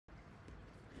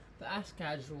Fast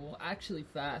casual, actually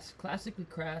fast, classically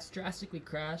crass, drastically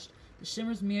crashed. The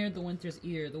shimmers mirrored the winter's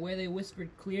ear, the way they whispered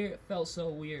clear, it felt so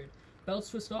weird. Belts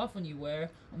twist off when you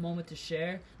wear, a moment to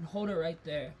share, and hold it right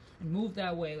there. And move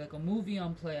that way, like a movie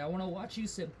on play. I want to watch you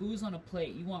sip booze on a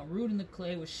plate. You want rude in the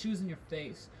clay with shoes in your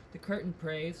face. The curtain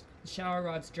prays, the shower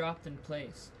rods dropped in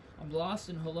place. I'm lost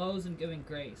in hellos and giving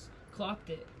grace.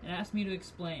 Clocked it, and asked me to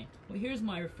explain. Well, here's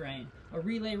my refrain. A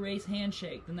relay race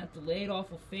handshake, then that delayed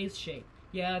awful face shake.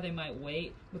 Yeah, they might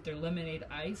wait, with their lemonade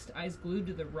iced, eyes glued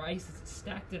to the rice as it's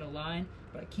stacked in a line,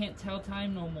 but I can't tell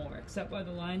time no more, except by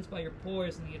the lines by your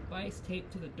pores and the advice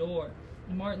taped to the door.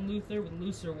 And Martin Luther with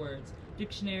looser words,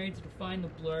 dictionary to define the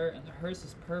blur and the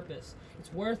hearse's purpose.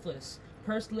 It's worthless.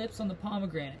 Pursed lips on the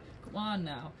pomegranate. Come on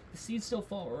now, the seeds still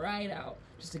fall right out.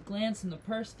 Just a glance and the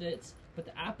purse fits, but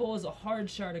the apple is a hard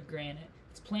shard of granite.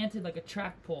 It's planted like a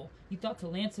track pole. You thought to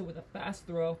lance it with a fast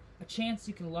throw, a chance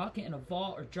you can lock it in a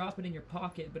vault or drop it in your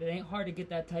pocket, but it ain't hard to get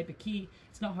that type of key.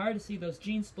 It's not hard to see those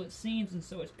jeans split seams, and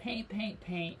so it's paint, paint,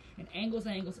 paint, and angles,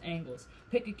 angles, angles.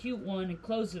 Pick a cute one and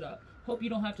close it up. Hope you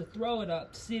don't have to throw it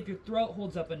up to see if your throat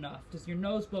holds up enough. Does your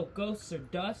nose blow ghosts or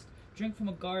dust? Drink from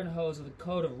a garden hose with a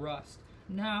coat of rust.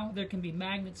 Now there can be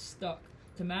magnets stuck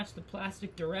to match the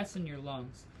plastic duress in your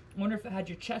lungs. I wonder if it had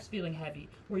your chest feeling heavy.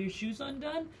 Were your shoes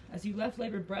undone? As you left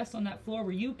labored breasts on that floor,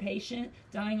 were you patient,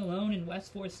 dying alone in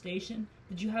West Forest Station?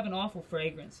 Did you have an awful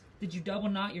fragrance? Did you double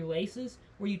knot your laces?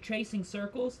 Were you tracing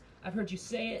circles? I've heard you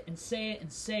say it and say it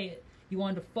and say it. You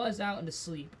wanted to fuzz out into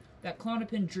sleep. That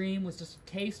Klonopin dream was just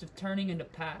a taste of turning into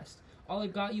past. All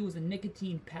it got you was a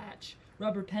nicotine patch,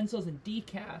 rubber pencils and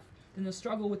decaf. Then the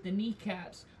struggle with the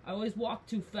kneecaps. I always walked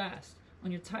too fast. On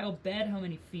your tiled bed, how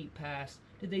many feet passed?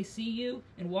 Did they see you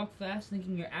and walk fast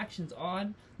thinking your actions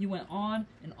odd? You went on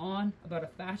and on about a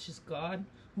fascist god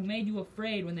who made you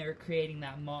afraid when they were creating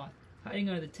that moth, hiding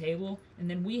under the table, and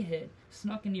then we hid,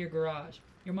 snuck into your garage.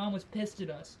 Your mom was pissed at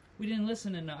us. We didn't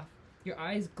listen enough. Your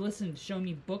eyes glistened, showing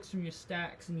me books from your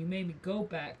stacks, and you made me go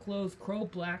back, clothes crow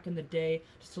black in the day,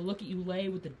 just to look at you lay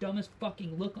with the dumbest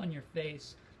fucking look on your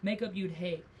face. Makeup you'd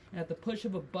hate, and at the push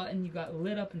of a button you got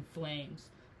lit up in flames.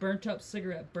 Burnt up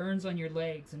cigarette burns on your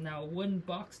legs, and now a wooden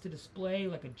box to display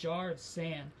like a jar of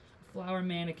sand. A flower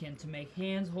mannequin to make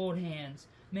hands hold hands.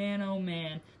 Man, oh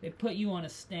man, they put you on a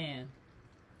stand.